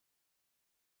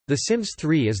The Sims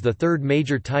 3 is the third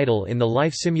major title in the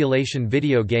life simulation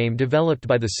video game developed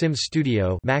by the Sims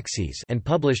Studio and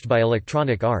published by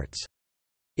Electronic Arts.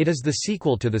 It is the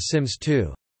sequel to The Sims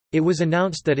 2. It was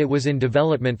announced that it was in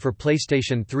development for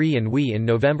PlayStation 3 and Wii in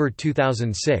November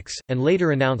 2006, and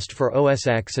later announced for OS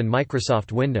X and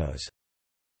Microsoft Windows.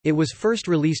 It was first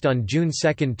released on June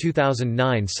 2,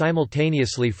 2009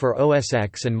 simultaneously for OS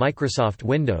X and Microsoft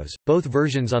Windows, both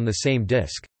versions on the same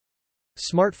disk.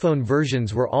 Smartphone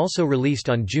versions were also released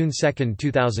on June 2,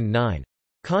 2009.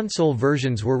 Console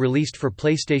versions were released for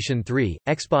PlayStation 3,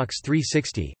 Xbox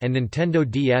 360, and Nintendo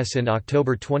DS in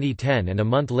October 2010 and a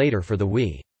month later for the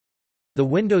Wii. The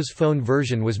Windows Phone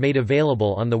version was made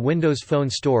available on the Windows Phone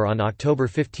Store on October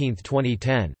 15,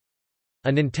 2010. A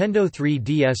Nintendo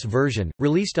 3DS version,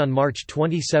 released on March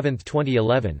 27,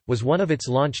 2011, was one of its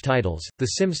launch titles. The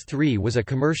Sims 3 was a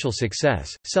commercial success,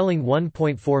 selling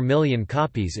 1.4 million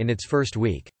copies in its first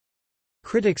week.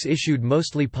 Critics issued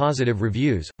mostly positive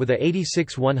reviews, with a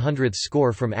 86/100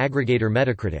 score from aggregator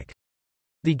Metacritic.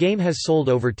 The game has sold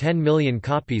over 10 million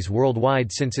copies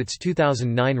worldwide since its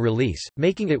 2009 release,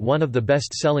 making it one of the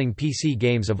best-selling PC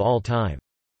games of all time.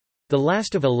 The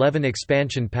last of 11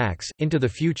 expansion packs, Into the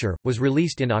Future, was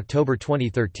released in October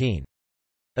 2013.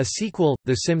 A sequel,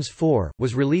 The Sims 4,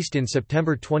 was released in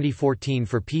September 2014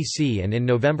 for PC and in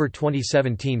November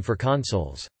 2017 for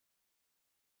consoles.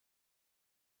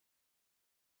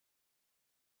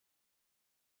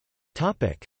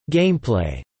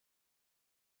 Gameplay.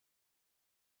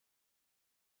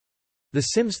 The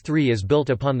Sims 3 is built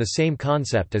upon the same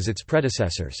concept as its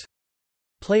predecessors.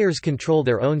 Players control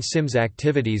their own Sims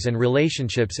activities and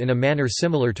relationships in a manner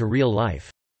similar to real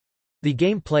life. The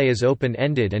gameplay is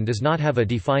open-ended and does not have a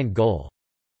defined goal.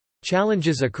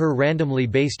 Challenges occur randomly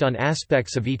based on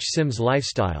aspects of each Sim's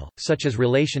lifestyle, such as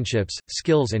relationships,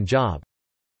 skills and job.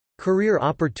 Career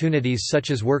opportunities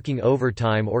such as working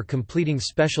overtime or completing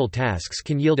special tasks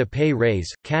can yield a pay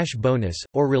raise, cash bonus,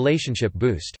 or relationship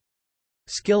boost.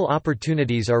 Skill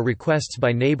opportunities are requests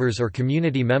by neighbors or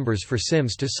community members for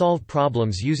Sims to solve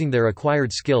problems using their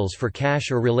acquired skills for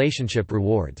cash or relationship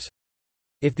rewards.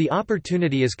 If the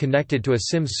opportunity is connected to a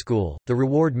Sims school, the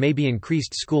reward may be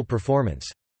increased school performance.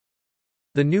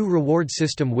 The new reward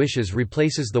system Wishes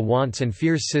replaces the Wants and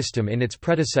Fears system in its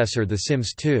predecessor The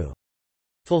Sims 2.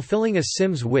 Fulfilling a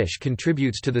Sim's wish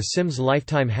contributes to the Sim's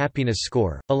lifetime happiness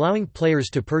score, allowing players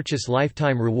to purchase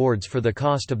lifetime rewards for the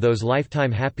cost of those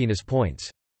lifetime happiness points.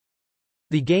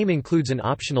 The game includes an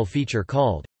optional feature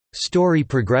called Story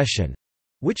Progression,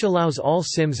 which allows all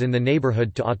Sims in the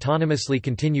neighborhood to autonomously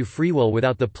continue freewill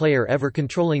without the player ever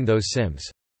controlling those Sims.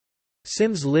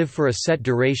 Sims live for a set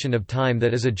duration of time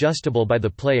that is adjustable by the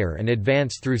player and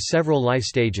advance through several life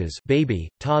stages: baby,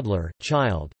 toddler,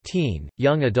 child, teen,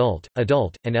 young adult,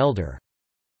 adult, and elder.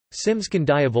 Sims can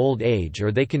die of old age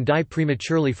or they can die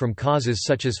prematurely from causes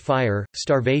such as fire,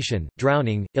 starvation,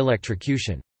 drowning,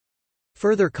 electrocution.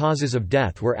 Further causes of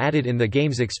death were added in the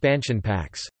game's expansion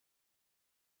packs.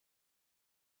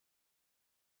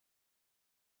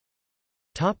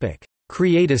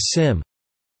 Create a Sim.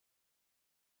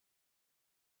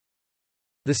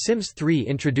 The Sims 3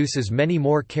 introduces many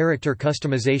more character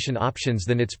customization options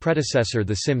than its predecessor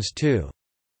The Sims 2.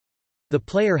 The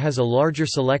player has a larger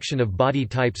selection of body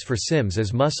types for Sims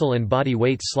as muscle and body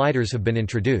weight sliders have been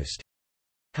introduced.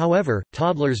 However,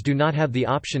 toddlers do not have the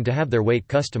option to have their weight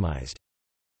customized.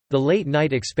 The Late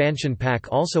Night expansion pack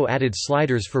also added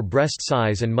sliders for breast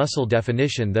size and muscle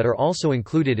definition that are also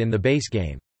included in the base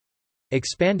game.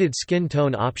 Expanded skin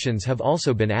tone options have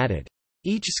also been added.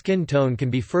 Each skin tone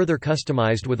can be further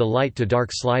customized with a light to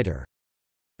dark slider.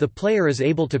 The player is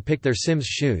able to pick their Sims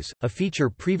shoes, a feature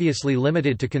previously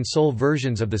limited to console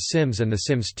versions of The Sims and The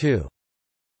Sims 2.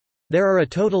 There are a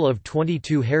total of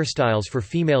 22 hairstyles for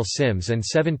female Sims and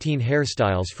 17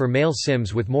 hairstyles for male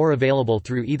Sims, with more available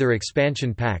through either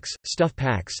expansion packs, stuff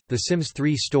packs, The Sims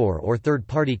 3 store or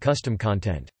third-party custom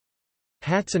content.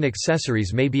 Hats and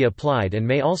accessories may be applied and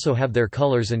may also have their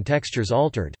colors and textures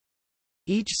altered.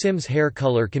 Each Sim's hair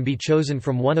color can be chosen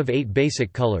from one of 8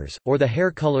 basic colors, or the hair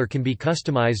color can be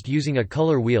customized using a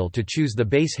color wheel to choose the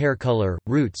base hair color,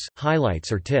 roots,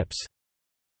 highlights or tips.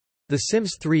 The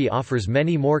Sims 3 offers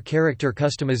many more character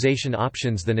customization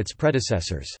options than its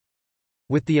predecessors.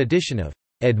 With the addition of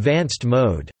Advanced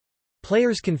Mode,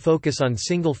 players can focus on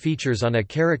single features on a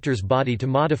character's body to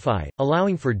modify,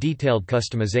 allowing for detailed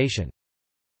customization.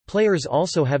 Players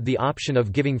also have the option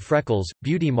of giving freckles,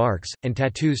 beauty marks, and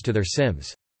tattoos to their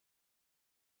Sims.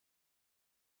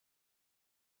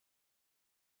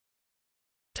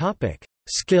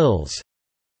 Skills.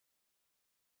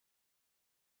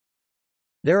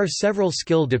 There are several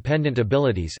skill-dependent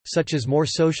abilities, such as more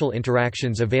social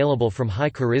interactions available from high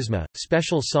charisma,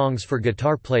 special songs for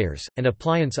guitar players, and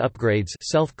appliance upgrades,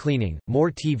 self-cleaning,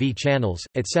 more TV channels,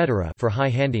 etc. for high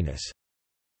handiness.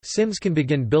 Sims can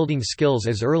begin building skills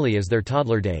as early as their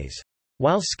toddler days.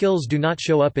 While skills do not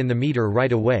show up in the meter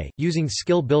right away, using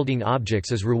skill-building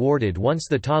objects is rewarded once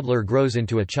the toddler grows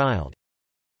into a child.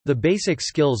 The basic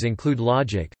skills include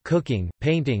logic, cooking,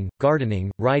 painting, gardening,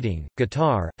 writing,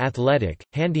 guitar, athletic,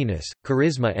 handiness,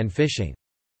 charisma and fishing.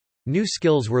 New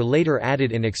skills were later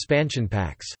added in expansion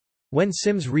packs. When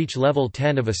Sims reach level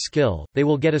 10 of a skill, they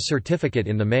will get a certificate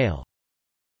in the mail.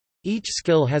 Each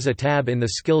skill has a tab in the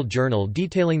skill journal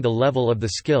detailing the level of the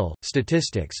skill,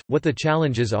 statistics, what the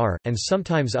challenges are, and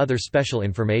sometimes other special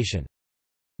information.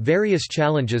 Various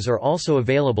challenges are also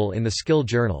available in the skill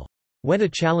journal. When a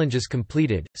challenge is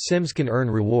completed, Sims can earn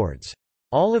rewards.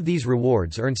 All of these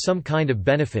rewards earn some kind of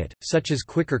benefit, such as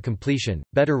quicker completion,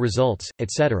 better results,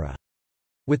 etc.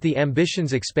 With the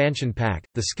Ambitions expansion pack,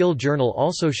 the skill journal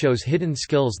also shows hidden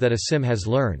skills that a Sim has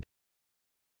learned.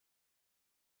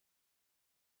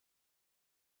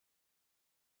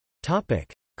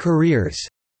 Careers.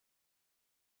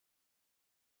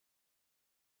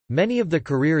 Many of the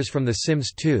careers from The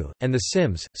Sims 2, and The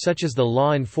Sims, such as the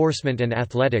law enforcement and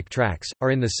athletic tracks,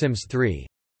 are in The Sims 3.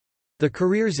 The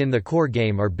careers in the core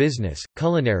game are business,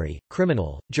 culinary,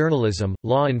 criminal, journalism,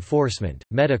 law enforcement,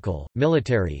 medical,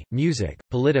 military, music,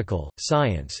 political,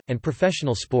 science, and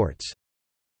professional sports.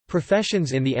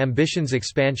 Professions in the Ambitions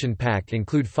expansion pack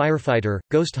include firefighter,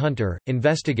 ghost hunter,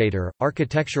 investigator,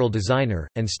 architectural designer,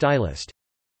 and stylist.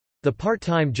 The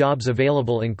part-time jobs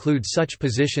available include such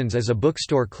positions as a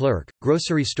bookstore clerk,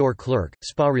 grocery store clerk,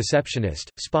 spa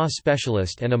receptionist, spa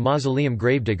specialist and a mausoleum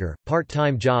gravedigger.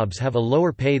 Part-time jobs have a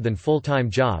lower pay than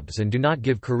full-time jobs and do not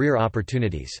give career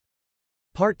opportunities.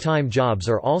 Part-time jobs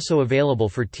are also available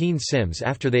for teen Sims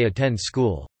after they attend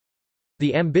school.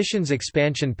 The Ambitions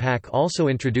expansion pack also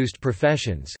introduced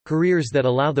professions, careers that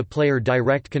allow the player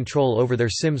direct control over their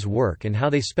Sims' work and how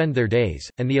they spend their days,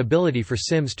 and the ability for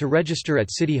Sims to register at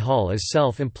City Hall as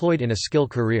self-employed in a skill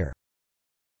career.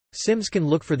 Sims can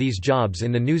look for these jobs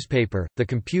in the newspaper, the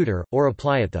computer, or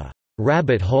apply at the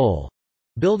rabbit hole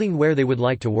building where they would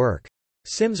like to work.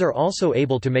 Sims are also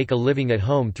able to make a living at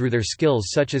home through their skills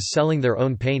such as selling their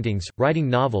own paintings, writing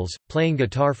novels, playing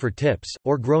guitar for tips,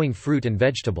 or growing fruit and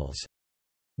vegetables.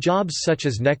 Jobs such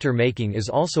as nectar making is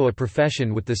also a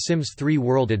profession with The Sims 3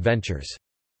 World Adventures.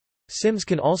 Sims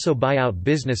can also buy out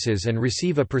businesses and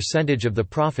receive a percentage of the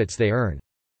profits they earn.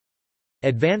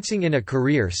 Advancing in a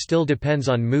career still depends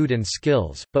on mood and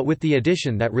skills, but with the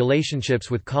addition that relationships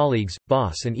with colleagues,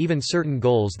 boss and even certain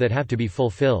goals that have to be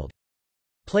fulfilled.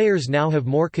 Players now have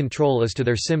more control as to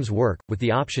their Sims' work, with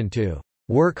the option to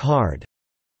work hard,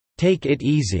 take it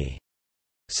easy,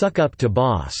 suck up to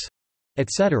boss,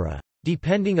 etc.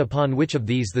 Depending upon which of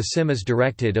these the Sim is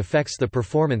directed affects the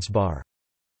performance bar.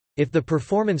 If the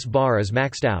performance bar is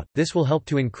maxed out, this will help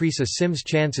to increase a Sim's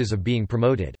chances of being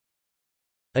promoted.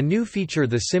 A new feature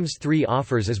The Sims 3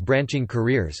 offers is branching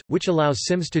careers, which allows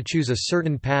Sims to choose a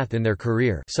certain path in their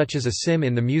career, such as a Sim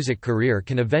in the music career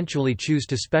can eventually choose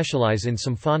to specialize in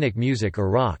symphonic music or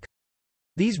rock.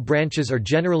 These branches are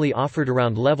generally offered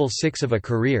around level 6 of a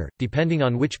career, depending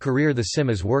on which career the Sim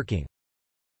is working.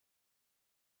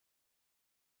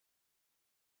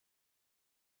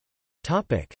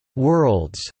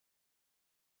 Worlds.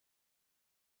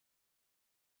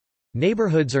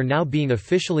 Neighborhoods are now being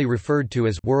officially referred to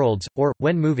as worlds, or,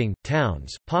 when moving,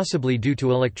 towns, possibly due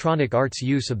to Electronic Arts'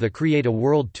 use of the Create a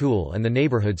World tool and the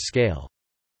neighborhood scale.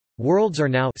 Worlds are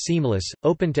now seamless,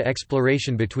 open to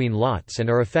exploration between lots and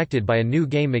are affected by a new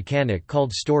game mechanic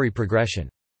called story progression.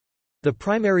 The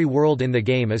primary world in the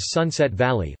game is Sunset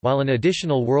Valley, while an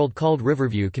additional world called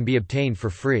Riverview can be obtained for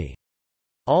free.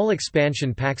 All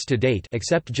expansion packs to date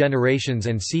except Generations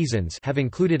and Seasons have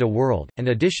included a world, and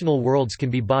additional worlds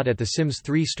can be bought at the Sims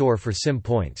 3 store for Sim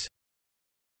points.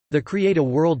 The Create a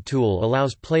World tool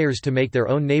allows players to make their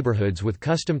own neighborhoods with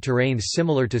custom terrains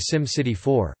similar to SimCity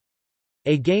 4.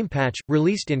 A game patch,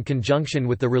 released in conjunction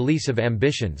with the release of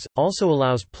Ambitions, also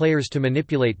allows players to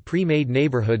manipulate pre-made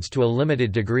neighborhoods to a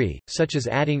limited degree, such as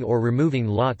adding or removing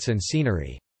lots and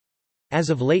scenery. As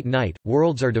of late night,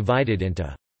 worlds are divided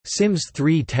into Sims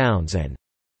 3 towns and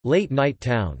late night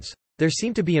towns. There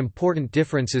seem to be important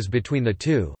differences between the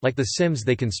two, like the Sims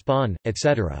they can spawn,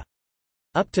 etc.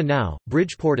 Up to now,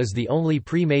 Bridgeport is the only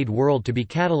pre-made world to be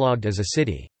catalogued as a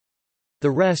city. The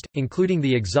rest, including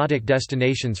the exotic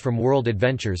destinations from World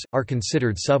Adventures, are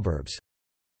considered suburbs.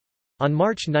 On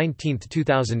March 19,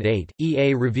 2008,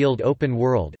 EA revealed Open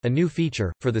World, a new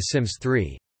feature, for The Sims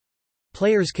 3.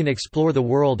 Players can explore the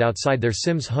world outside their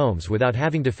Sims homes without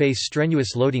having to face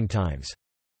strenuous loading times.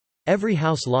 Every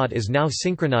house lot is now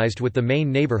synchronized with the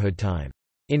main neighborhood time.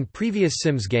 In previous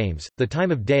Sims games, the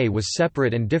time of day was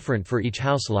separate and different for each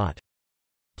house lot.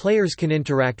 Players can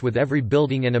interact with every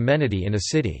building and amenity in a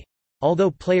city.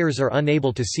 Although players are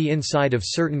unable to see inside of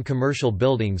certain commercial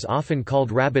buildings often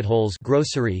called rabbit holes,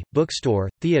 grocery, bookstore,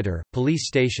 theater, police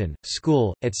station,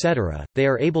 school, etc., they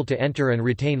are able to enter and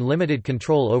retain limited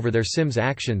control over their Sims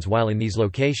actions while in these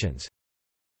locations.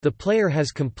 The player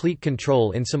has complete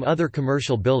control in some other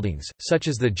commercial buildings, such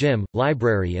as the gym,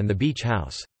 library and the beach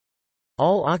house.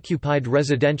 All occupied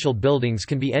residential buildings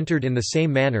can be entered in the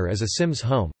same manner as a Sims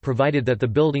home, provided that the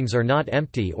buildings are not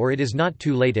empty or it is not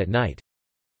too late at night.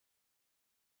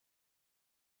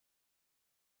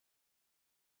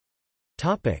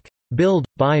 Build,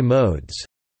 buy modes.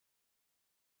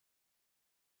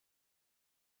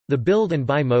 The build and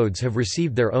buy modes have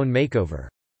received their own makeover.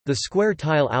 The square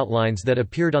tile outlines that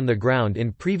appeared on the ground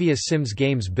in previous Sims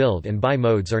games build and buy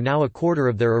modes are now a quarter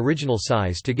of their original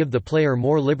size to give the player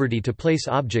more liberty to place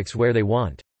objects where they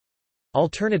want.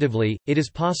 Alternatively, it is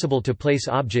possible to place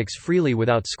objects freely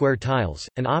without square tiles,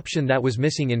 an option that was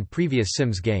missing in previous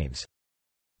Sims games.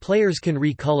 Players can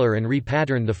recolor and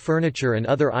repattern the furniture and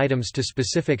other items to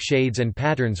specific shades and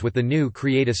patterns with the new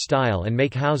Create a Style and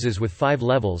make houses with 5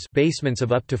 levels, basements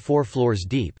of up to 4 floors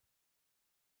deep.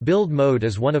 Build mode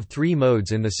is one of 3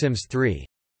 modes in The Sims 3.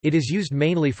 It is used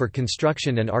mainly for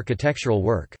construction and architectural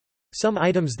work. Some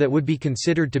items that would be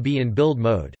considered to be in build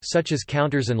mode, such as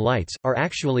counters and lights, are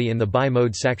actually in the buy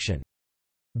mode section.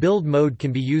 Build mode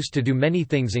can be used to do many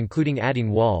things including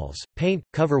adding walls, paint,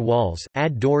 cover walls,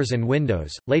 add doors and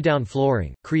windows, lay down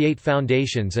flooring, create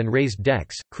foundations and raised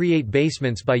decks, create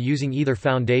basements by using either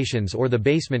foundations or the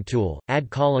basement tool, add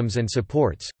columns and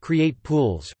supports, create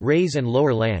pools, raise and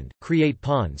lower land, create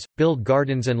ponds, build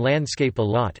gardens and landscape a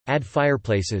lot, add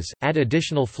fireplaces, add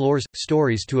additional floors,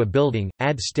 stories to a building,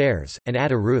 add stairs, and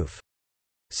add a roof.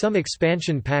 Some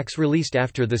expansion packs released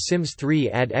after The Sims 3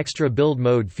 add extra build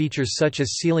mode features such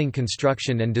as ceiling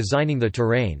construction and designing the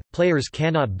terrain. Players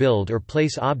cannot build or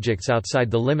place objects outside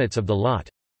the limits of the lot.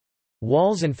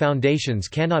 Walls and foundations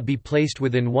cannot be placed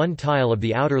within 1 tile of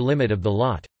the outer limit of the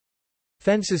lot.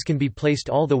 Fences can be placed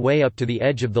all the way up to the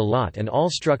edge of the lot, and all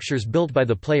structures built by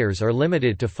the players are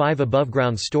limited to 5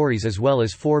 above-ground stories as well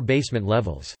as 4 basement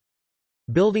levels.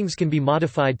 Buildings can be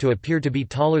modified to appear to be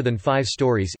taller than 5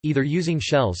 stories, either using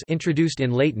shells introduced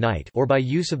in Late Night or by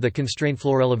use of the constraint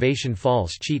floor elevation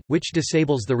falls cheat, which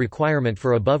disables the requirement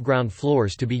for above-ground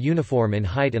floors to be uniform in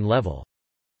height and level.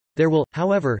 There will,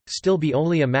 however, still be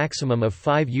only a maximum of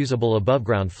 5 usable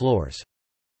above-ground floors.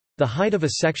 The height of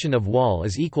a section of wall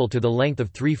is equal to the length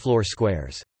of 3 floor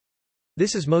squares.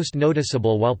 This is most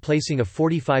noticeable while placing a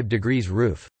 45 degrees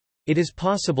roof. It is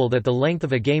possible that the length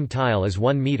of a game tile is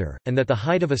 1 meter, and that the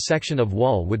height of a section of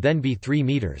wall would then be 3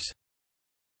 meters.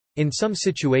 In some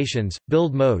situations,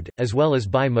 build mode, as well as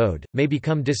buy mode, may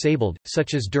become disabled,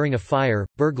 such as during a fire,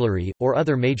 burglary, or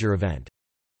other major event.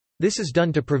 This is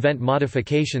done to prevent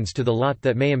modifications to the lot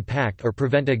that may impact or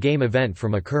prevent a game event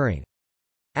from occurring.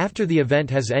 After the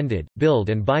event has ended, build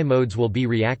and buy modes will be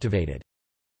reactivated.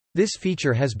 This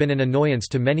feature has been an annoyance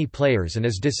to many players and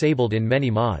is disabled in many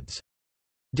mods.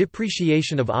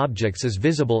 Depreciation of objects is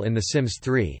visible in The Sims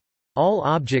 3. All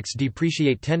objects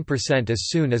depreciate 10% as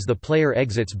soon as the player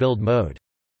exits build mode.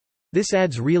 This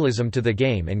adds realism to the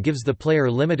game and gives the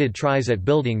player limited tries at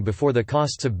building before the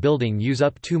costs of building use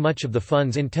up too much of the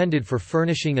funds intended for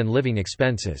furnishing and living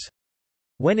expenses.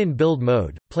 When in build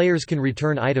mode, players can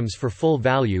return items for full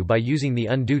value by using the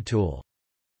undo tool.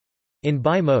 In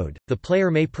buy mode, the player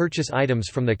may purchase items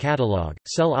from the catalog,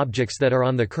 sell objects that are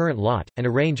on the current lot, and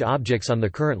arrange objects on the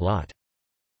current lot.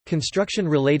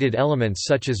 Construction-related elements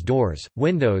such as doors,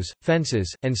 windows,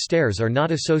 fences, and stairs are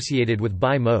not associated with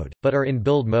buy mode, but are in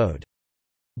build mode.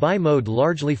 Buy mode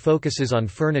largely focuses on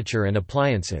furniture and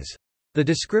appliances. The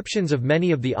descriptions of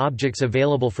many of the objects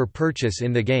available for purchase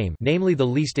in the game, namely the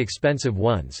least expensive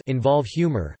ones, involve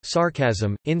humor,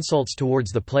 sarcasm, insults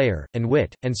towards the player, and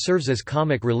wit, and serves as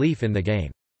comic relief in the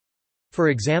game. For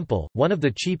example, one of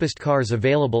the cheapest cars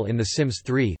available in The Sims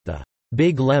 3, the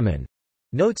Big Lemon,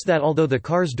 notes that although the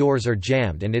car's doors are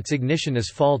jammed and its ignition is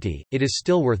faulty, it is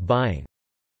still worth buying.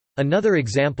 Another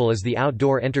example is the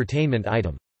outdoor entertainment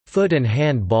item, Foot and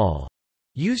Hand Ball,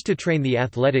 used to train the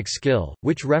athletic skill,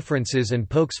 which references and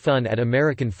pokes fun at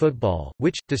American football,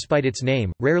 which, despite its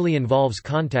name, rarely involves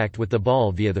contact with the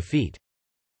ball via the feet.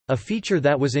 A feature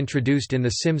that was introduced in The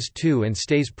Sims 2 and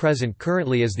stays present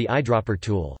currently is the eyedropper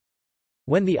tool.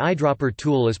 When the eyedropper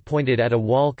tool is pointed at a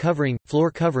wall covering,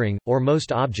 floor covering, or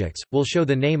most objects, will show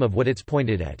the name of what it's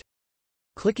pointed at.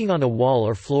 Clicking on a wall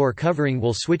or floor covering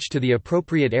will switch to the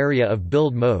appropriate area of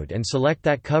build mode and select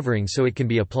that covering so it can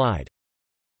be applied.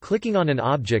 Clicking on an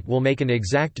object will make an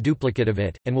exact duplicate of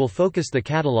it, and will focus the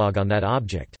catalog on that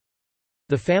object.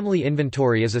 The family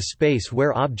inventory is a space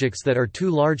where objects that are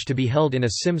too large to be held in a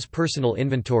Sim's personal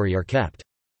inventory are kept.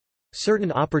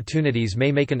 Certain opportunities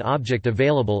may make an object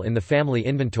available in the family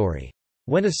inventory.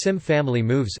 When a Sim family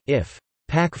moves, if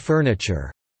pack furniture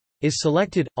is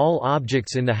selected, all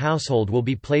objects in the household will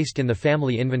be placed in the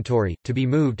family inventory, to be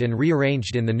moved and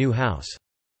rearranged in the new house.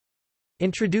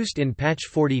 Introduced in Patch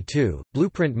 42,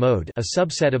 Blueprint Mode, a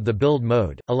subset of the Build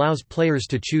mode, allows players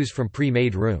to choose from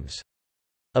pre-made rooms.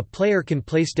 A player can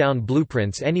place down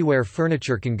blueprints anywhere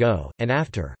furniture can go, and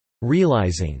after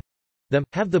realizing them,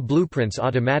 have the blueprints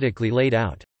automatically laid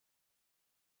out.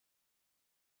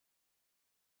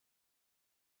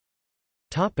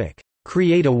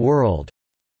 Create a world.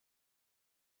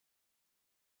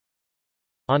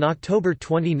 On October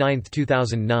 29,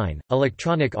 2009,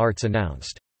 Electronic Arts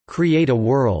announced, "Create a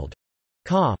World",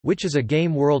 which is a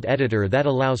game world editor that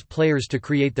allows players to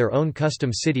create their own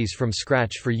custom cities from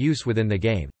scratch for use within the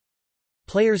game.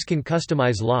 Players can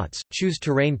customize lots, choose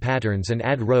terrain patterns and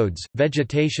add roads,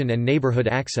 vegetation and neighborhood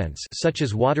accents such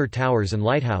as water towers and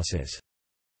lighthouses.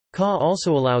 Ka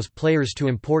also allows players to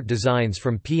import designs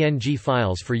from PNG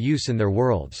files for use in their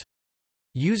worlds.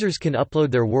 Users can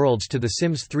upload their worlds to the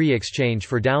Sims 3 Exchange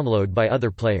for download by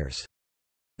other players.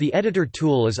 The editor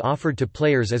tool is offered to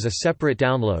players as a separate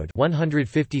download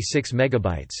 156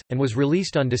 megabytes, and was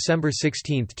released on December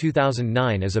 16,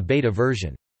 2009 as a beta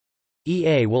version.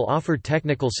 EA will offer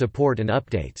technical support and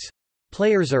updates.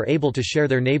 Players are able to share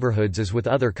their neighborhoods as with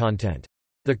other content.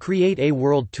 The Create a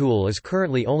World tool is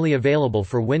currently only available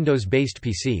for Windows-based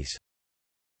PCs.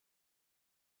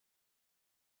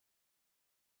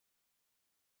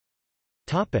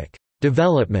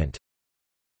 Development.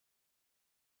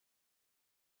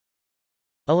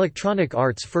 Electronic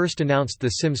Arts first announced The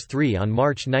Sims 3 on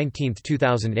March 19,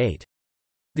 2008.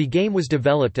 The game was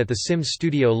developed at the Sims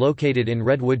studio located in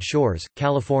Redwood Shores,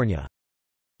 California.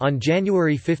 On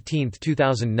January 15,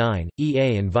 2009,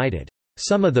 EA invited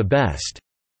some of the best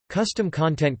custom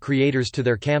content creators to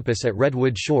their campus at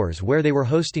Redwood Shores, where they were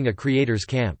hosting a creators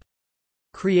camp.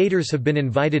 Creators have been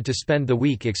invited to spend the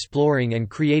week exploring and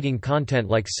creating content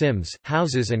like Sims,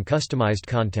 houses and customized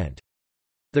content.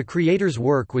 The creators'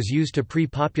 work was used to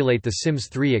pre-populate the Sims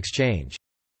 3 Exchange.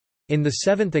 In the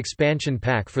 7th expansion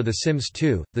pack for The Sims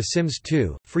 2, The Sims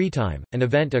 2, Freetime, an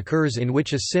event occurs in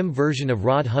which a Sim version of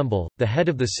Rod Humble, the head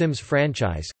of the Sims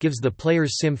franchise, gives the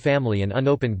player's Sim family an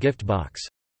unopened gift box.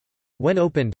 When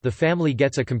opened, the family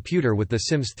gets a computer with The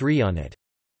Sims 3 on it.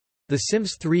 The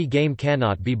Sims 3 game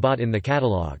cannot be bought in the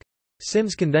catalog.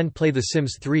 Sims can then play The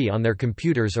Sims 3 on their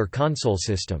computers or console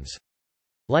systems.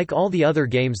 Like all the other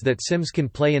games that Sims can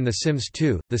play in The Sims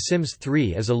 2, The Sims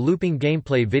 3 is a looping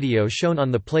gameplay video shown on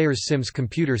the player's Sims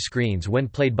computer screens when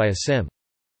played by a Sim.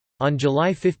 On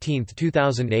July 15,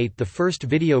 2008, the first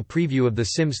video preview of The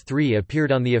Sims 3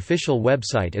 appeared on the official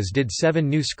website, as did 7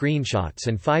 new screenshots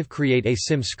and 5 Create a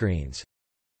Sim screens.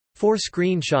 4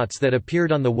 screenshots that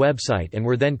appeared on the website and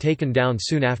were then taken down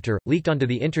soon after, leaked onto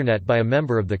the internet by a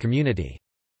member of the community.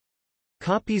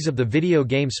 Copies of the video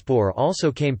game Spore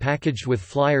also came packaged with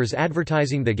flyers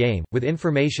advertising the game, with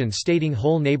information stating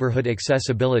whole neighborhood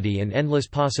accessibility and endless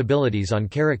possibilities on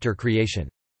character creation.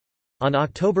 On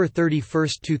October 31,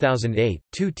 2008,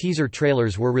 2 teaser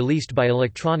trailers were released by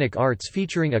Electronic Arts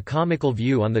featuring a comical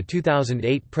view on the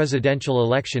 2008 presidential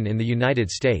election in the United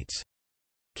States.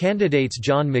 Candidates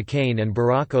John McCain and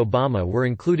Barack Obama were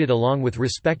included along with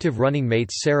respective running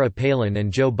mates Sarah Palin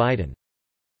and Joe Biden.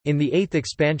 In the 8th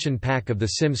expansion pack of The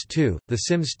Sims 2, The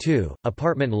Sims 2,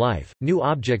 Apartment Life, new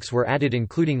objects were added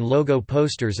including logo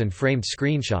posters and framed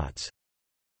screenshots.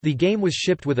 The game was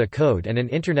shipped with a code and an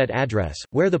internet address,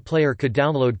 where the player could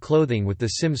download clothing with The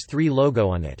Sims 3 logo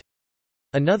on it.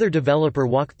 Another developer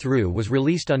walkthrough was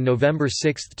released on November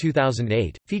 6,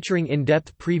 2008, featuring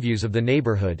in-depth previews of the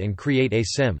neighborhood and Create a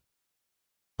Sim.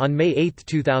 On May 8,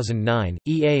 2009,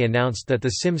 EA announced that The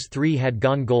Sims 3 had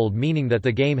gone gold, meaning that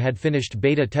the game had finished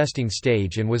beta testing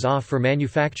stage and was off for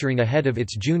manufacturing ahead of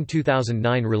its June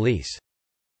 2009 release.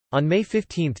 On May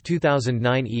 15,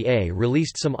 2009, EA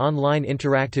released some online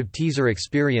interactive teaser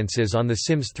experiences on the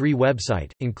Sims 3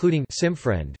 website, including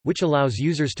SimFriend, which allows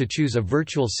users to choose a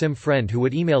virtual Sim friend who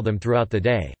would email them throughout the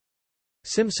day.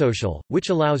 SimSocial, which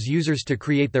allows users to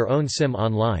create their own Sim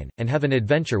online, and have an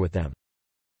adventure with them.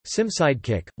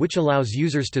 SimSidekick, which allows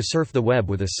users to surf the web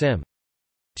with a Sim.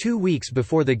 2 weeks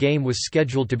before the game was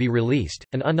scheduled to be released,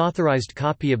 an unauthorized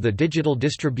copy of the digital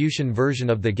distribution version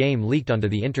of the game leaked onto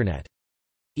the Internet.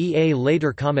 EA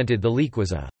later commented the leak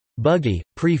was a buggy,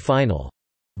 pre-final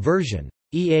version.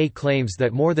 EA claims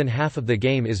that more than half of the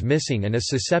game is missing and is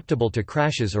susceptible to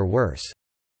crashes or worse.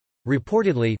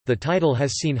 Reportedly, the title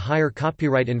has seen higher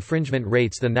copyright infringement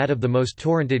rates than that of the most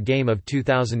torrented game of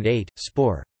 2008,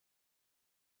 Spore.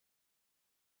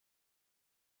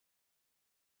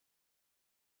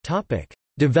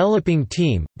 Developing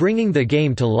team, bringing the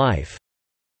game to life.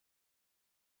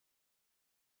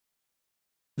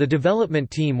 The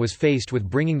development team was faced with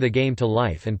bringing the game to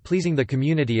life and pleasing the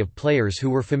community of players who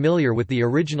were familiar with the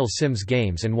original Sims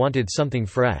games and wanted something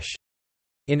fresh.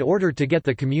 In order to get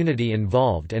the community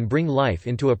involved and bring life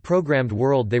into a programmed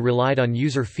world, they relied on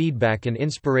user feedback and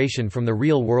inspiration from the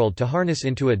real world to harness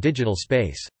into a digital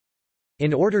space.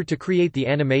 In order to create the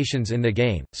animations in the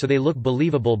game, so they look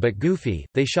believable but goofy,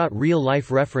 they shot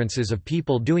real-life references of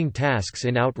people doing tasks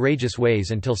in outrageous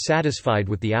ways until satisfied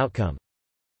with the outcome.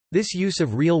 This use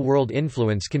of real-world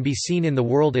influence can be seen in the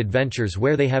world adventures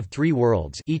where they have 3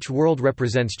 worlds, each world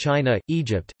represents China,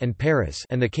 Egypt, and Paris,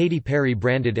 and the Katy Perry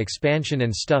branded expansion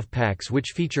and stuff packs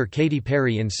which feature Katy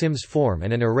Perry in Sims form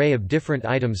and an array of different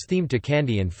items themed to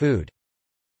candy and food.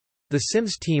 The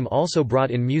Sims team also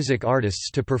brought in music artists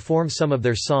to perform some of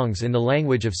their songs in the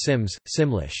language of Sims,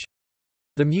 Simlish.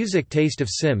 The music taste of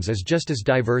Sims is just as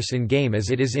diverse in-game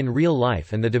as it is in real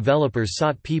life, and the developers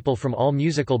sought people from all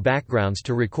musical backgrounds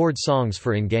to record songs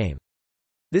for in-game.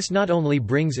 This not only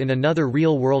brings in another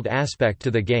real-world aspect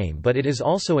to the game, but it is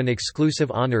also an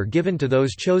exclusive honor given to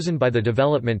those chosen by the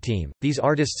development team. These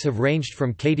artists have ranged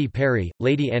from Katy Perry,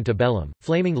 Lady Antebellum,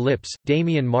 Flaming Lips,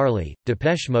 Damian Marley,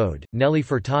 Depeche Mode, Nelly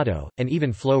Furtado, and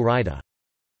even Flo Rida.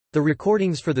 The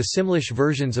recordings for the Simlish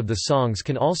versions of the songs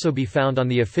can also be found on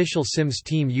the official Sims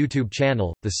Team YouTube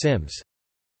channel, The Sims.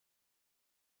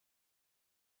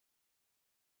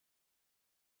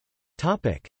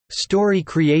 Story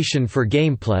creation for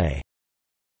gameplay.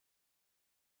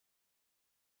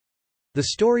 The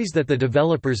stories that the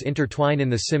developers intertwine in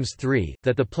The Sims 3,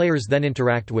 that the players then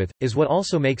interact with, is what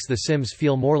also makes The Sims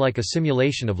feel more like a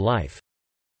simulation of life.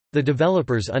 The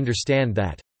developers understand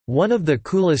that, "One of the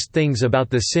coolest things about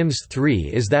The Sims 3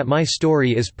 is that my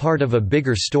story is part of a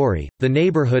bigger story, the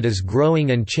neighborhood is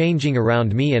growing and changing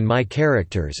around me and my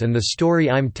characters, and the story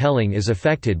I'm telling is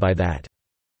affected by that."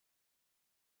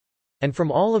 And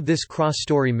from all of this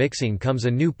cross-story mixing comes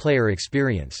a new player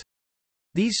experience.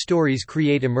 These stories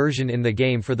create immersion in the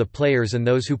game for the players, and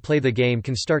those who play the game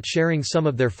can start sharing some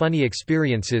of their funny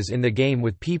experiences in the game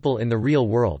with people in the real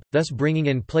world, thus bringing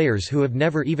in players who have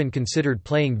never even considered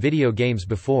playing video games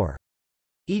before.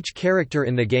 Each character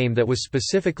in the game that was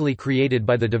specifically created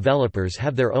by the developers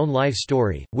have their own life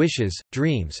story, wishes,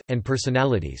 dreams, and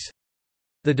personalities.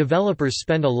 The developers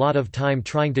spend a lot of time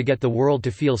trying to get the world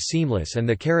to feel seamless and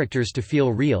the characters to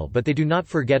feel real, but they do not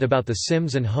forget about the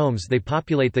Sims and homes they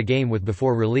populate the game with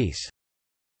before release.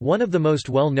 One of the most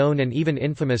well-known and even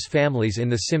infamous families in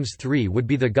The Sims 3 would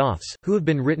be the Goths, who have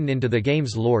been written into the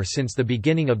game's lore since the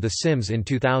beginning of The Sims in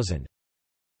 2000.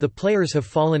 The players have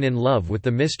fallen in love with the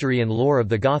mystery and lore of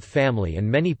the Goth family, and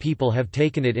many people have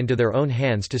taken it into their own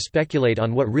hands to speculate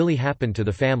on what really happened to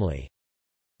the family.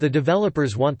 The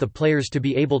developers want the players to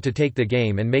be able to take the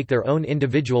game and make their own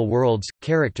individual worlds,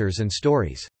 characters and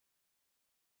stories.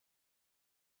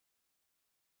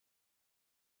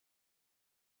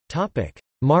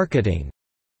 Marketing.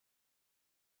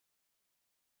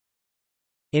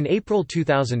 In April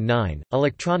 2009,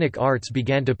 Electronic Arts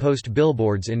began to post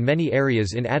billboards in many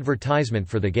areas in advertisement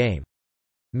for the game.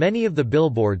 Many of the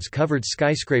billboards covered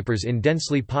skyscrapers in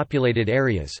densely populated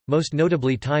areas, most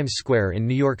notably Times Square in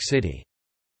New York City.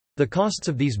 The costs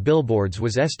of these billboards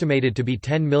was estimated to be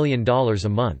 $10 million a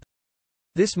month.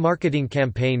 This marketing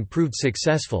campaign proved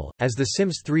successful, as The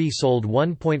Sims 3 sold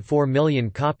 1.4 million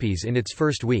copies in its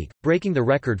first week, breaking the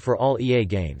record for all EA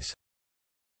games.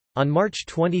 On March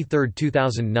 23,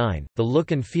 2009, the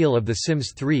look and feel of The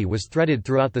Sims 3 was threaded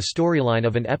throughout the storyline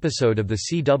of an episode of the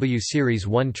CW series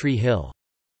One Tree Hill.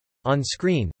 On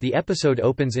screen, the episode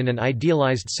opens in an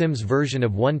idealized Sims version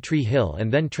of One Tree Hill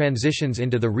and then transitions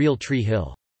into the real Tree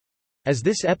Hill. As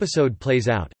this episode plays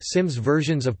out, Sims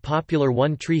versions of popular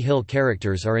One Tree Hill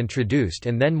characters are introduced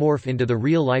and then morph into the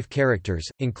real-life characters,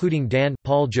 including Dan,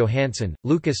 Paul Johansson,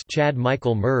 Lucas, Chad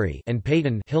Michael Murray, and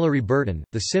Peyton, Hilary Burton.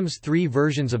 The Sims 3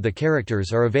 versions of the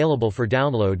characters are available for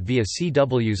download via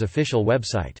CW's official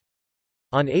website.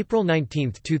 On April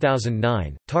 19,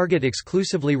 2009, Target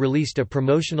exclusively released a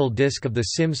promotional disc of The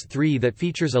Sims 3 that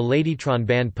features a Ladytron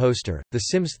band poster, The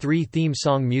Sims 3 theme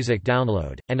song music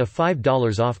download, and a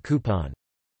 $5 off coupon.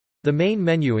 The main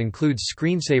menu includes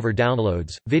screensaver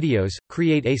downloads, videos,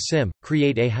 create a sim,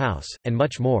 create a house, and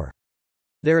much more.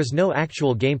 There is no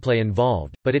actual gameplay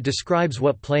involved, but it describes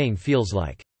what playing feels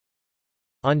like.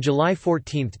 On July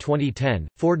 14, 2010,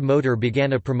 Ford Motor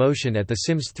began a promotion at the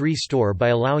Sims 3 store by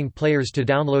allowing players to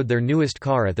download their newest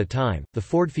car at the time, the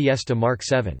Ford Fiesta Mark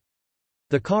 7.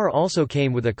 The car also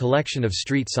came with a collection of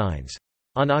street signs.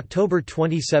 On October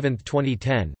 27,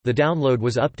 2010, the download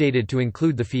was updated to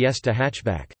include the Fiesta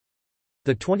hatchback.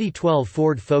 The 2012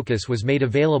 Ford Focus was made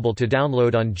available to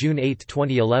download on June 8,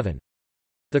 2011.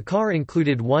 The car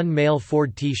included one male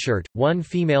Ford T-shirt, one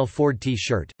female Ford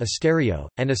T-shirt, a stereo,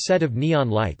 and a set of neon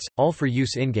lights, all for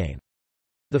use in-game.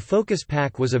 The Focus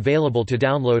Pack was available to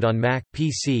download on Mac,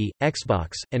 PC,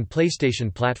 Xbox, and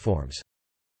PlayStation platforms.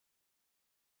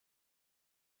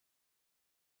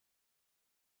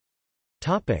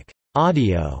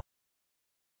 Audio.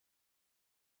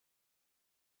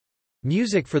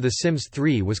 Music for The Sims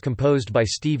 3 was composed by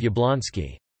Steve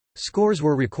Yablonsky. Scores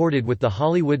were recorded with the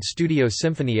Hollywood Studio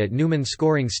Symphony at Newman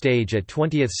Scoring Stage at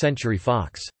 20th Century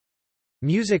Fox.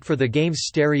 Music for the game's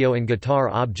stereo and guitar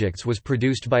objects was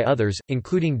produced by others,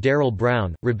 including Daryl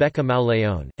Brown, Rebecca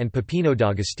Mauleone, and Peppino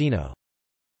D'Agostino.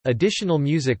 Additional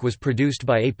music was produced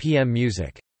by APM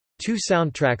Music. 2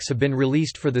 soundtracks have been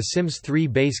released for The Sims 3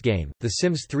 base game, The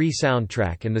Sims 3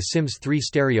 soundtrack and The Sims 3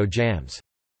 Stereo Jams.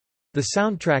 The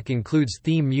soundtrack includes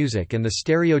theme music and the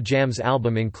Stereo Jams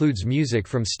album includes music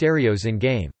from stereos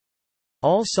in-game.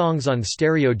 All songs on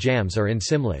Stereo Jams are in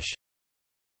Simlish.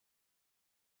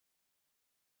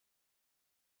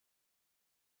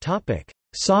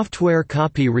 Software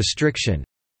copy restriction.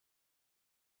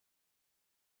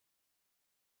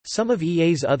 Some of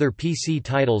EA's other PC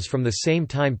titles from the same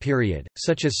time period,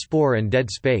 such as Spore and Dead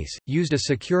Space, used a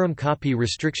Securum copy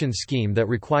restriction scheme that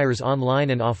requires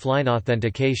online and offline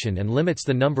authentication and limits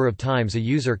the number of times a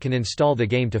user can install the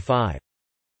game to 5.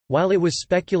 While it was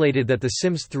speculated that The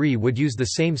Sims 3 would use the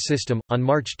same system, on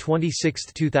March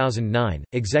 26, 2009,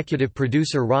 executive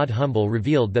producer Rod Humble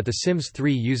revealed that The Sims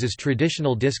 3 uses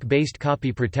traditional disk-based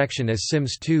copy protection as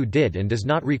Sims 2 did and does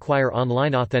not require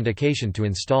online authentication to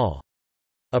install.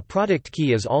 A product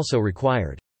key is also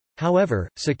required. However,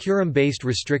 Securum-based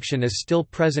restriction is still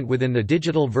present within the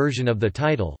digital version of the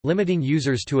title, limiting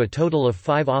users to a total of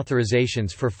 5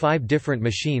 authorizations for 5 different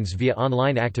machines via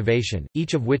online activation,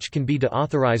 each of which can be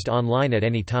deauthorized online at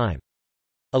any time.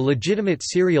 A legitimate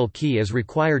serial key is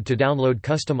required to download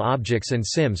custom objects and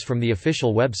Sims from the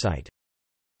official website.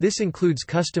 This includes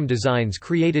custom designs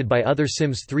created by other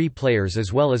Sims 3 players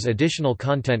as well as additional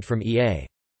content from EA.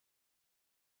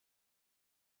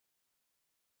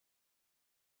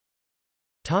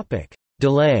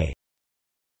 Delay.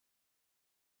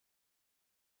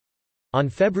 On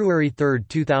February 3,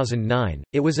 2009,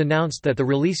 it was announced that the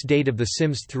release date of The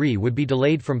Sims 3 would be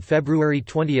delayed from February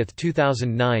 20,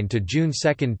 2009 to June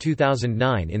 2,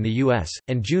 2009 in the US,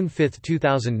 and June 5,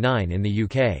 2009 in the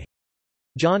UK.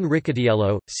 John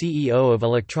Riccitiello, CEO of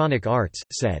Electronic Arts,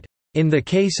 said, "In the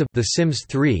case of The Sims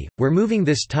 3, we're moving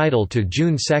this title to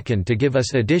June 2 to give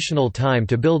us additional time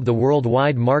to build the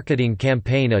worldwide marketing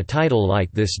campaign a title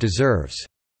like this deserves."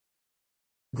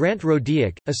 Grant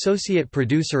Rodiak, associate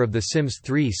producer of The Sims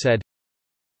 3 said,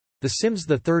 "The Sims'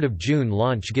 3 June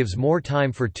launch gives more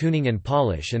time for tuning and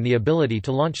polish and the ability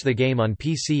to launch the game on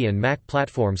PC and Mac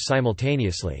platforms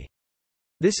simultaneously.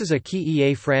 This is a key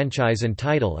EA franchise and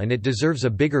title and it deserves a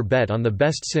bigger bet on the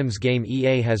best Sims game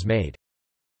EA has made.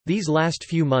 These last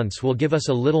few months will give us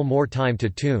a little more time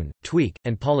to tune, tweak,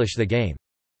 and polish the game.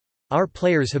 Our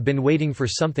players have been waiting for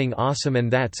something awesome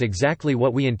and that's exactly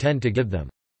what we intend to give them."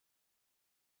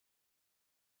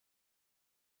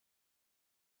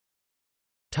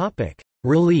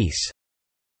 Release.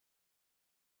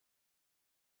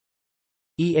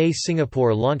 EA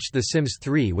Singapore launched The Sims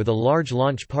 3 with a large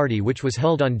launch party which was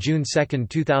held on June 2,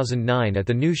 2009 at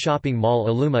the new shopping mall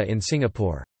Illuma in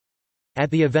Singapore. At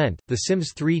the event, The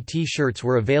Sims 3 T-shirts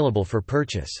were available for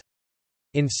purchase.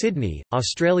 In Sydney,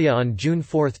 Australia on June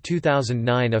 4,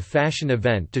 2009 a fashion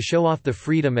event to show off the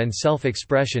freedom and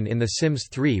self-expression in The Sims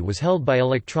 3 was held by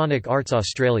Electronic Arts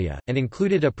Australia, and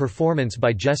included a performance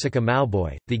by Jessica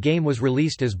Mauboy. The game was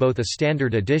released as both a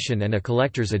standard edition and a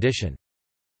collector's edition.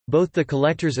 Both the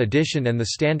collector's edition and the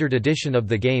standard edition of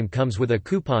the game comes with a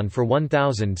coupon for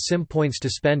 1,000 Sim points to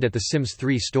spend at The Sims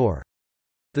 3 store.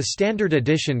 The Standard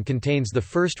Edition contains the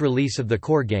first release of the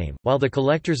core game, while the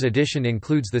Collector's Edition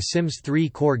includes The Sims 3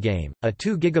 core game, a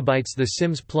 2 GB The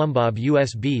Sims Plumbob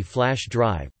USB flash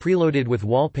drive preloaded with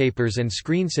wallpapers and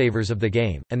screensavers of the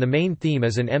game, and the main theme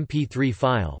as an MP3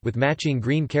 file with matching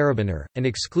green carabiner, an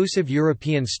exclusive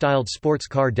European-styled sports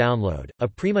car download, a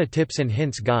Prima Tips and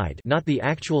Hints guide, not the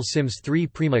actual Sims 3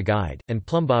 Prima guide, and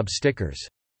Plumbob stickers.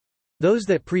 Those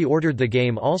that pre-ordered the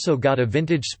game also got a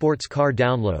vintage sports car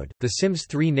download, the Sims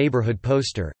 3 neighborhood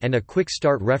poster, and a quick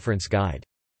start reference guide.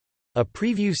 A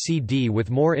preview CD with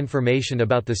more information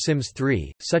about The Sims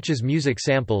 3, such as music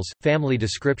samples, family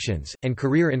descriptions, and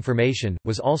career information,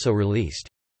 was also released.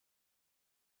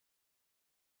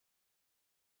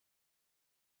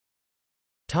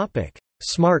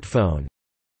 Smartphone.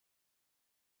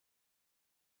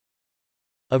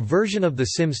 A version of The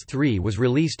Sims 3 was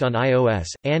released on iOS,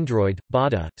 Android,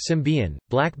 Bada, Symbian,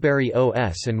 BlackBerry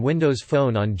OS and Windows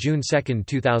Phone on June 2,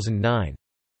 2009.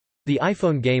 The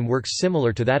iPhone game works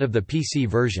similar to that of the PC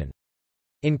version.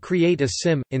 In Create a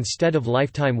Sim, instead of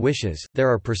lifetime wishes, there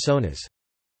are personas.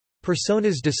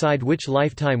 Personas decide which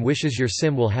lifetime wishes your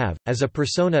sim will have, as a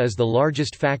persona is the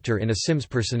largest factor in a sim's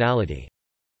personality.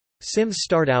 Sims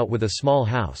start out with a small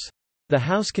house. The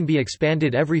house can be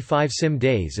expanded every 5 sim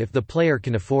days if the player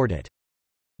can afford it.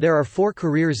 There are 4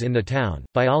 careers in the town: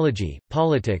 biology,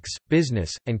 politics, business,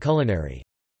 and culinary.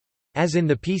 As in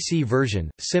the PC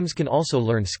version, Sims can also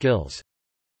learn skills.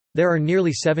 There are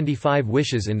nearly 75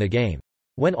 wishes in the game.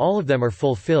 When all of them are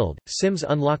fulfilled, Sims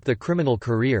unlock the criminal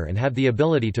career and have the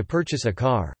ability to purchase a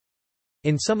car.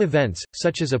 In some events,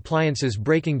 such as appliances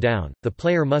breaking down, the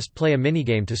player must play a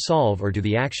minigame to solve or do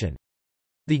the action.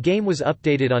 The game was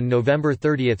updated on November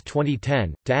 30,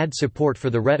 2010, to add support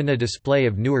for the Retina display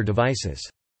of newer devices.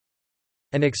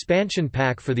 An expansion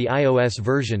pack for the iOS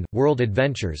version, World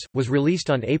Adventures, was released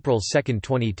on April 2,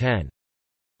 2010.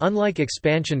 Unlike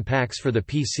expansion packs for the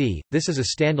PC, this is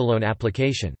a standalone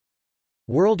application.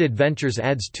 World Adventures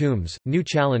adds tombs, new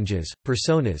challenges,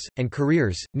 personas, and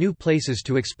careers, new places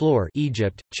to explore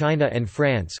Egypt, China and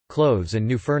France, clothes and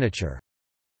new furniture.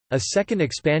 A second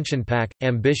expansion pack,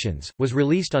 Ambitions, was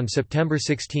released on September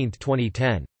 16,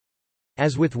 2010.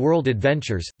 As with World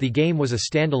Adventures, the game was a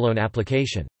standalone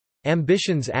application.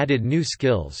 Ambitions added new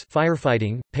skills: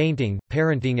 firefighting, painting,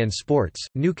 parenting and sports,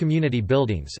 new community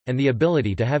buildings, and the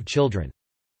ability to have children.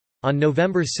 On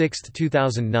November 6,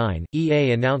 2009,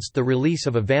 EA announced the release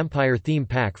of a vampire theme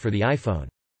pack for the iPhone.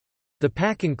 The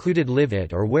pack included Live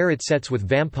It or Wear It sets with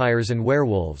vampires and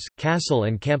werewolves, castle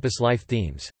and campus life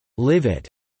themes. Live It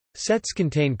sets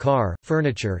contain car,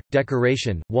 furniture,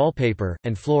 decoration, wallpaper,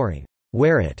 and flooring.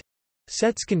 Wear It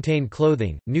sets contain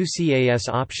clothing, new CAS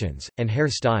options, and hair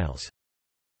styles.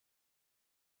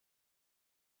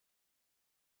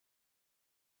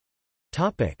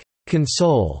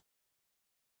 Console.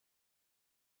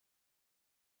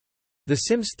 The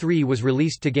Sims 3 was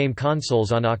released to game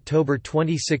consoles on October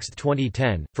 26,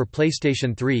 2010, for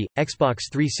PlayStation 3, Xbox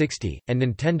 360, and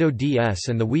Nintendo DS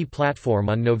and the Wii platform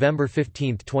on November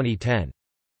 15, 2010.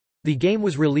 The game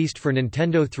was released for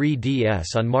Nintendo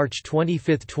 3DS on March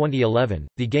 25, 2011.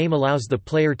 The game allows the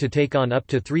player to take on up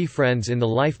to 3 friends in the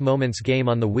Life Moments game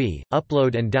on the Wii,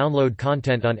 upload and download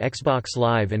content on Xbox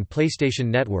Live and PlayStation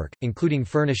Network, including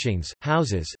furnishings,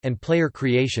 houses, and player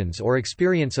creations, or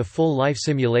experience a full life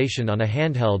simulation on a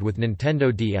handheld with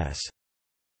Nintendo DS.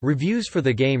 Reviews for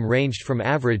the game ranged from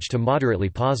average to moderately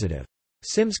positive.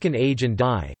 Sims can age and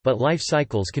die, but life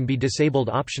cycles can be disabled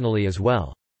optionally as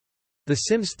well. The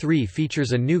Sims 3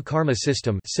 features a new karma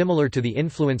system similar to the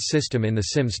influence system in The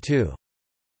Sims 2.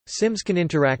 Sims can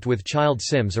interact with child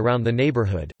Sims around the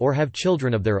neighborhood, or have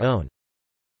children of their own.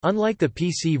 Unlike the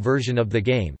PC version of the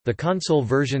game, the console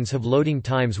versions have loading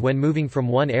times when moving from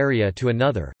one area to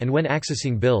another, and when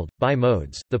accessing build, buy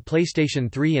modes. The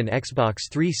PlayStation 3 and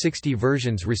Xbox 360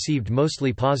 versions received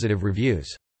mostly positive reviews.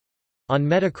 On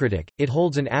Metacritic, it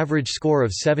holds an average score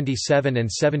of 77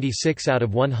 and 76 out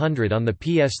of 100 on the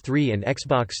PS3 and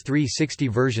Xbox 360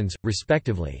 versions,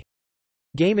 respectively.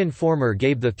 Game Informer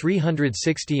gave the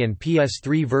 360 and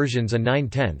PS3 versions a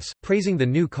 9/10, praising the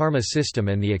new karma system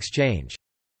and the exchange.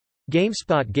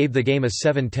 GameSpot gave the game a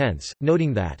 7/10,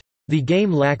 noting that, "The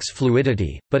game lacks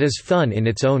fluidity, but is fun in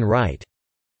its own right."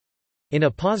 In a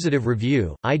positive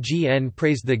review, IGN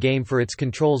praised the game for its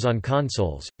controls on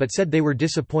consoles, but said they were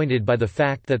disappointed by the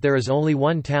fact that there is only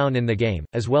one town in the game,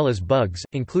 as well as bugs,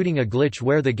 including a glitch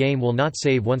where the game will not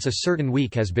save once a certain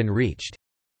week has been reached.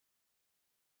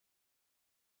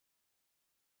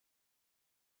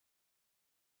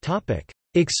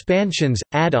 Expansions,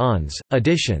 add-ons,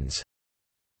 additions.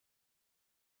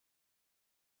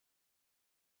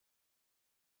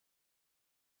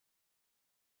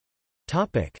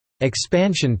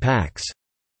 Expansion packs.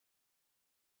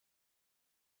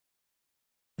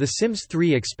 The Sims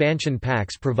 3 expansion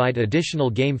packs provide additional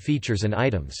game features and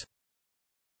items.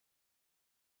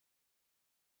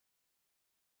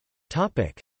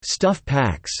 Stuff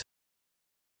packs.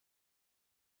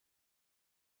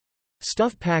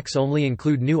 Stuff packs only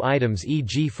include new items,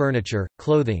 e.g. furniture,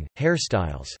 clothing,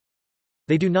 hairstyles.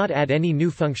 They do not add any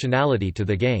new functionality to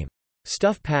the game.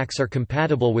 Stuff packs are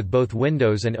compatible with both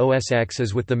Windows and OS X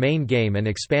as with the main game and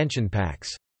expansion packs.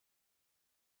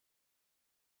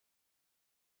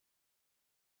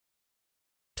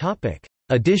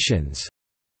 Additions.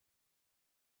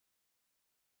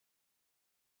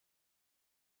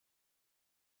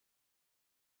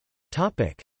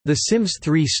 The Sims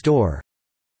 3 Store.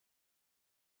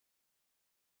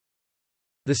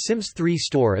 The Sims 3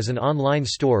 Store is an online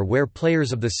store where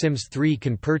players of The Sims 3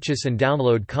 can purchase and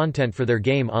download content for their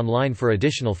game online for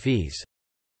additional fees.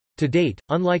 To date,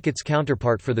 unlike its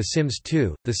counterpart for The Sims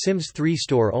 2, The Sims 3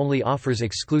 Store only offers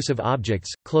exclusive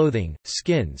objects, clothing,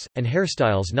 skins, and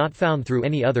hairstyles not found through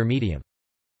any other medium.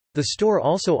 The store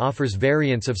also offers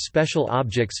variants of special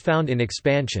objects found in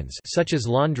expansions such as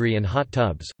laundry and hot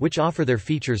tubs, which offer their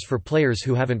features for players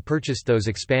who haven't purchased those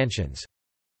expansions.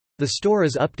 The store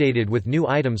is updated with new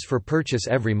items for purchase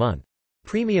every month.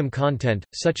 Premium content,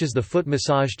 such as the foot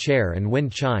massage chair and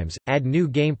wind chimes, add new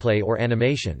gameplay or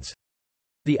animations.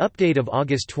 The update of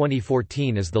August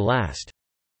 2014 is the last.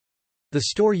 The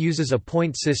store uses a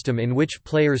point system in which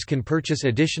players can purchase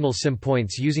additional Sim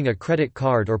points using a credit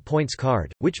card or points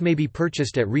card, which may be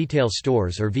purchased at retail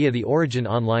stores or via the Origin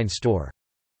online store.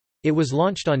 It was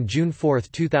launched on June 4,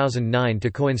 2009 to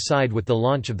coincide with the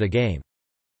launch of the game.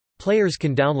 Players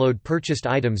can download purchased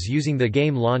items using the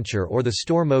game launcher or the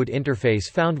store mode interface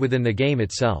found within the game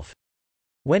itself.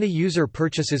 When a user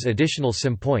purchases additional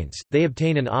Sim points, they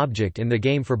obtain an object in the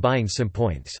game for buying Sim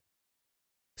points.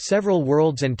 Several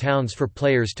worlds and towns for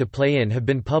players to play in have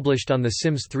been published on the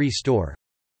Sims 3 store.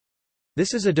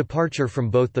 This is a departure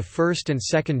from both the first and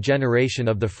second generation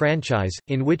of the franchise,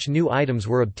 in which new items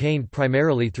were obtained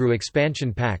primarily through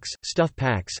expansion packs, stuff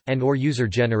packs, and/or user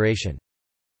generation.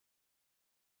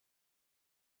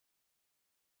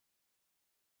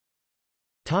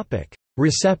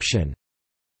 Reception.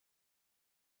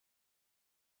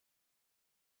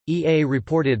 EA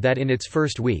reported that in its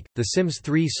first week, The Sims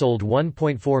 3 sold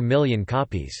 1.4 million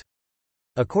copies.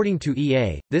 According to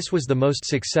EA, this was the most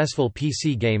successful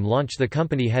PC game launch the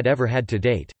company had ever had to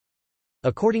date.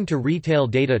 According to retail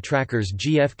data trackers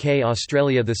GfK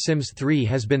Australia, The Sims 3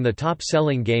 has been the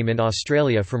top-selling game in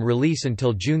Australia from release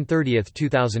until June 30,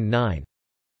 2009.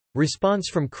 Response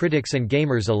from critics and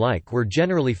gamers alike were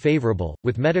generally favorable,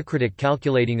 with Metacritic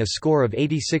calculating a score of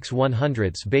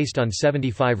 86/100 based on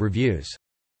 75 reviews.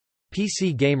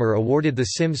 PC Gamer awarded The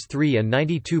Sims 3 a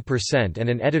 92% and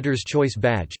an Editor's Choice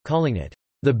badge, calling it,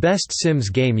 "the best Sims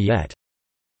game yet."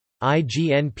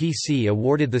 IGN PC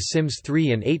awarded The Sims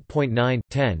 3 an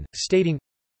 8.9/10, stating,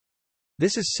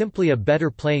 "This is simply a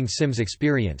better playing Sims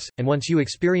experience, and once you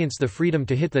experience the freedom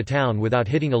to hit the town without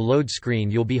hitting a load screen,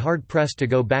 you'll be hard-pressed to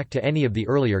go back to any of the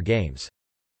earlier games."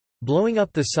 Blowing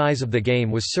up the size of the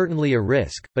game was certainly a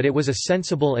risk, but it was a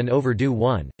sensible and overdue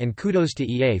one, and kudos to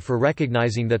EA for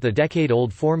recognizing that the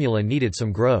decade-old formula needed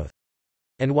some growth.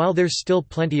 And while there's still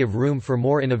plenty of room for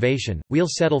more innovation, we'll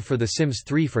settle for The Sims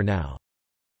 3 for now.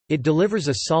 It delivers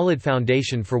a solid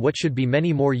foundation for what should be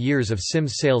many more years of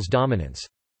Sims sales dominance.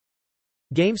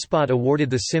 GameSpot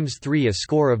awarded The Sims 3 a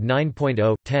score of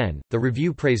 9.0/10. The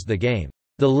review praised the game.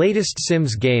 "The latest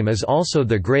Sims game is also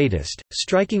the greatest,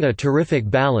 striking a terrific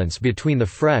balance between the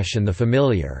fresh and the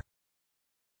familiar."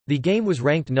 The game was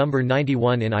ranked number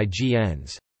 91 in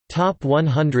IGN's Top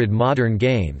 100 Modern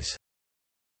Games.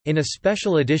 In a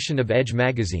special edition of Edge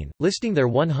magazine, listing their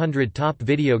 100 top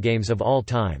video games of all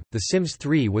time, The Sims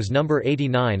 3 was number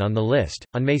 89 on the list.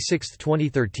 On May 6,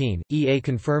 2013, EA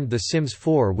confirmed The Sims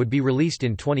 4 would be released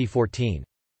in 2014.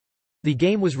 The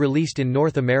game was released in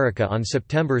North America on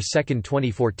September 2,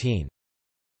 2014.